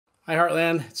Hi,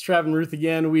 Heartland. It's Trav and Ruth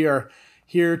again. We are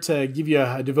here to give you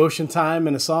a devotion time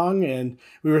and a song. And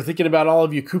we were thinking about all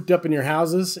of you cooped up in your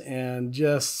houses and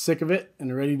just sick of it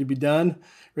and ready to be done,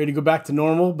 ready to go back to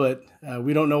normal. But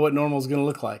we don't know what normal is going to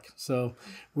look like. So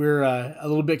we're a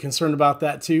little bit concerned about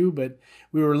that too. But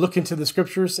we were looking to the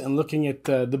scriptures and looking at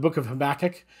the book of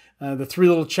Habakkuk. The three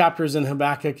little chapters in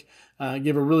Habakkuk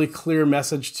give a really clear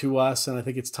message to us. And I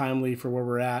think it's timely for where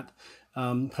we're at.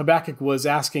 Habakkuk was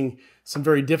asking some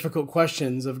very difficult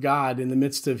questions of God in the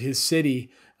midst of his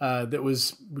city that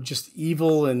was just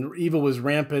evil, and evil was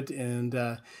rampant, and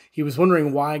he was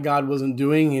wondering why God wasn't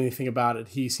doing anything about it.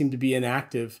 He seemed to be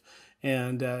inactive,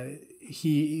 and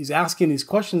he's asking these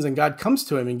questions, and God comes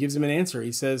to him and gives him an answer.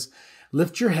 He says,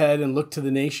 "Lift your head and look to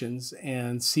the nations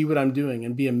and see what I'm doing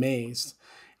and be amazed."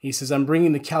 He says, "I'm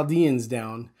bringing the Chaldeans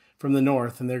down from the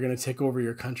north, and they're going to take over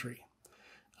your country."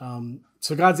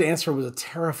 So God's answer was a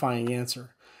terrifying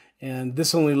answer. And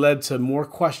this only led to more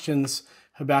questions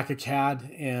Habakkuk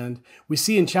had. And we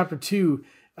see in chapter 2,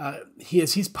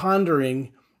 as he's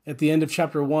pondering at the end of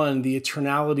chapter 1, the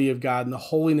eternality of God and the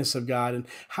holiness of God. And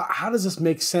how does this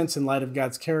make sense in light of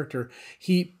God's character?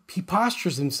 He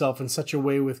postures himself in such a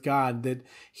way with God that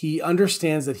he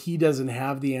understands that he doesn't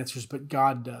have the answers, but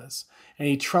God does. And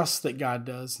he trusts that God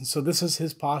does. And so this is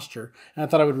his posture. And I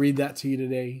thought I would read that to you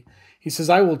today. He says,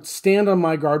 "I will stand on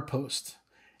my guard post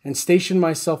and station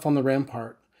myself on the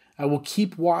rampart. I will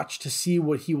keep watch to see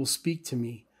what he will speak to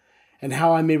me and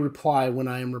how I may reply when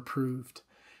I am reproved."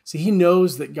 See, he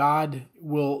knows that God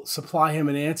will supply him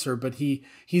an answer, but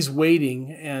he's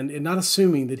waiting and not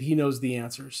assuming that he knows the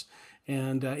answers.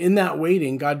 And in that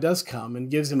waiting, God does come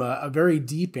and gives him a very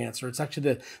deep answer. It's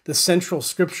actually the central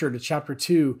scripture to chapter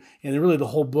 2 and really the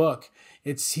whole book.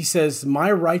 He says,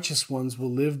 "My righteous ones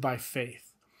will live by faith."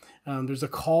 There's a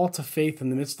call to faith in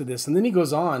the midst of this. And then he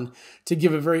goes on to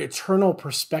give a very eternal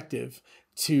perspective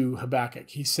to Habakkuk.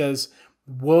 He says,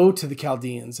 "Woe to the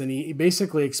Chaldeans." And he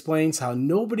basically explains how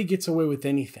nobody gets away with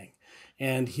anything.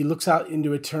 And he looks out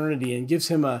into eternity and gives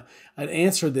him an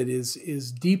answer that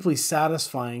is deeply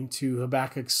satisfying to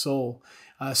Habakkuk's soul.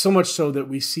 So much so that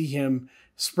we see him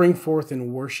spring forth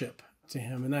in worship to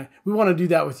him. And we want to do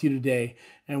that with you today.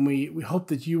 And we hope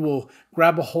that you will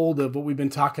grab a hold of what we've been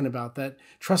talking about, that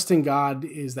trusting God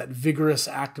is that vigorous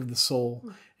act of the soul.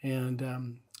 And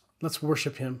let's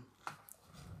worship him.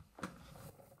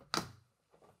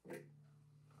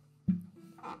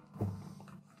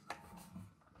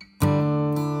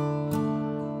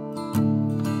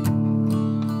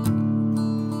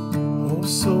 Oh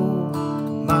soul,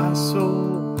 my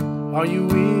soul, are you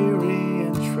weary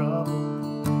and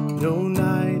troubled? No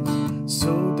night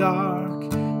so dark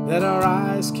that our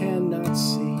eyes cannot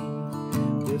see.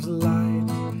 There's a light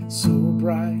so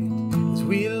bright as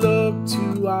we look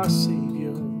to our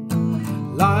Savior.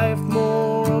 Life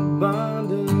more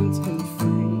abundant and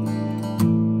free.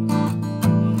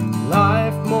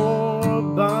 Life more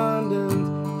abundant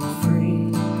and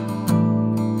free.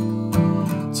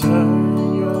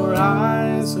 Turn your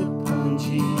eyes upon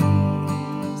Jesus.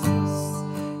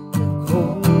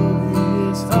 Behold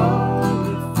his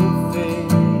wonderful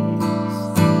face,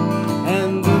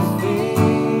 and the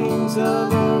things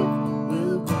of earth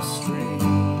will go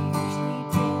strangely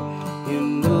dim in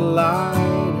the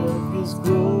light of his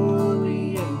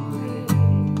glory and grace.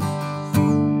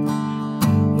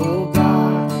 Oh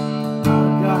God, our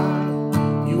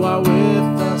God, you are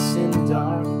with us in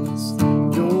darkness.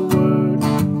 Your word,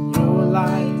 your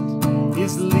light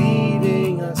is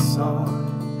leading us on.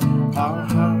 Our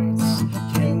hearts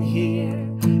can hear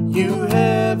you,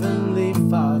 Heavenly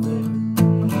Father,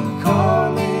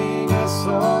 calling us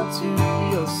all to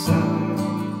your Son,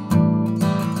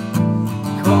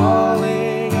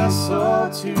 calling us all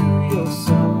to your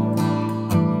Son.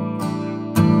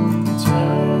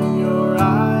 Turn your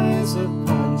eyes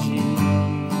upon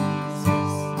Jesus,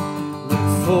 look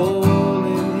full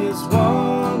in his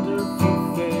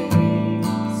wonderful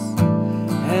face,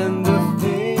 and the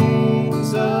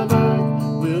things of earth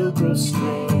will grow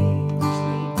strangely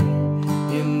dim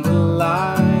in the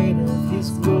light of his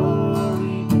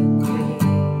glory and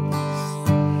grace,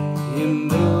 in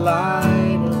the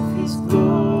light of his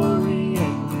glory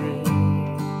and grace.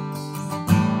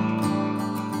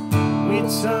 We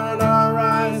turn our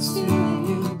eyes to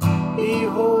you,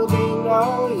 beholding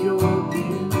all your beauty.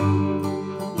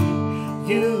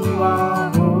 You are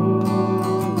holy.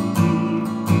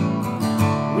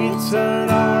 We turn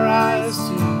our eyes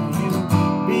to you,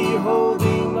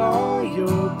 beholding all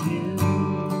your beauty.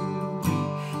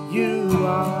 You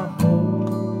are holy.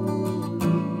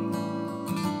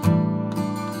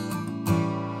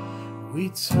 We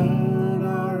turn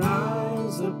our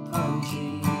eyes upon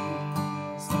Jesus.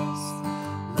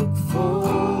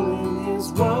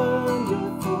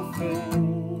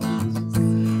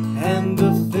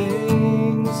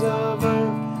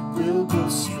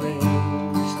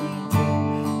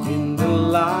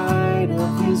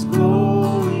 of his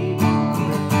glory and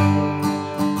grace.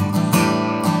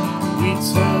 We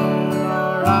turn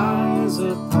our eyes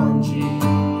upon Jesus,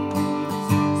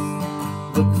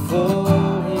 look full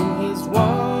in his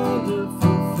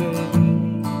wonderful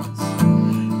face,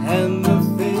 and the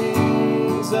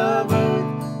things of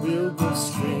earth will go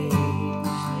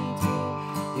strangely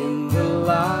dim in the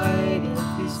light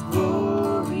of his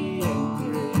glory and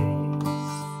grace,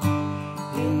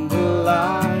 in the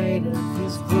light of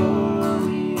his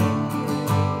glory and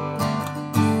grace,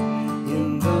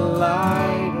 in the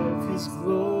light of his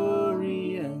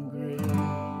glory and grace.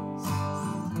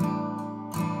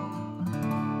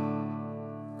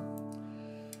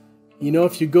 You know,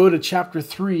 if you go to chapter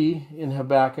 3 in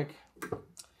Habakkuk,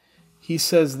 he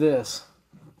says this.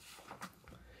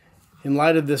 In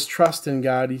light of this trust in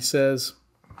God, he says,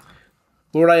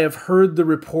 Lord, I have heard the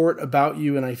report about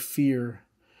you and I fear.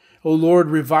 O Lord,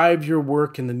 revive your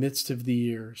work in the midst of the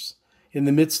years. In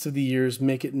the midst of the years,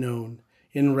 make it known.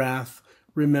 In wrath,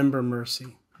 remember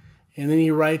mercy. And then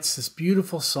he writes this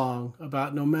beautiful song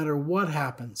about no matter what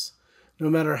happens, no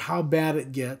matter how bad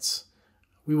it gets,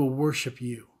 we will worship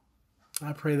you.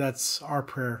 I pray that's our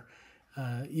prayer,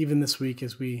 even this week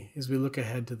as we look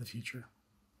ahead to the future.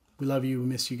 We love you. We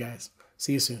miss you guys.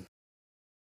 See you soon.